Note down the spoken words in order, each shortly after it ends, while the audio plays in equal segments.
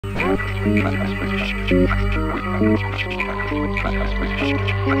So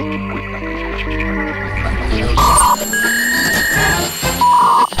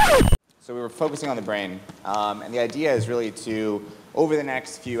we were focusing on the brain, and the idea is really to, over the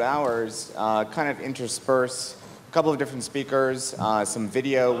next few hours, kind of intersperse a couple of different speakers, some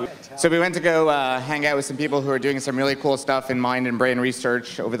video. So we went to go hang out with some people who are doing some really cool stuff in mind and brain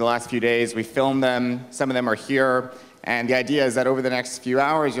research over the last few days. We filmed them, some of them are here, and the idea is that over the next few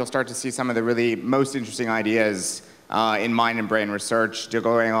hours, you'll start to see some of the really most interesting ideas in mind and brain research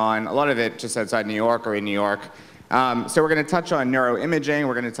going on, a lot of it just outside New York or in New York. So we're going to touch on neuroimaging,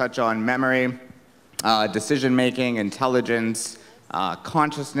 we're going to touch on memory, decision-making, intelligence,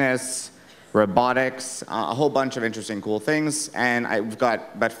 consciousness, robotics, a whole bunch of interesting, cool things. And I've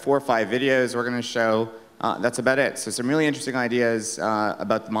got about 4 or 5 videos we're going to show. That's about it. So some really interesting ideas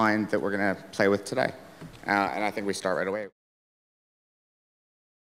about the mind that we're going to play with today. And I think we start right away.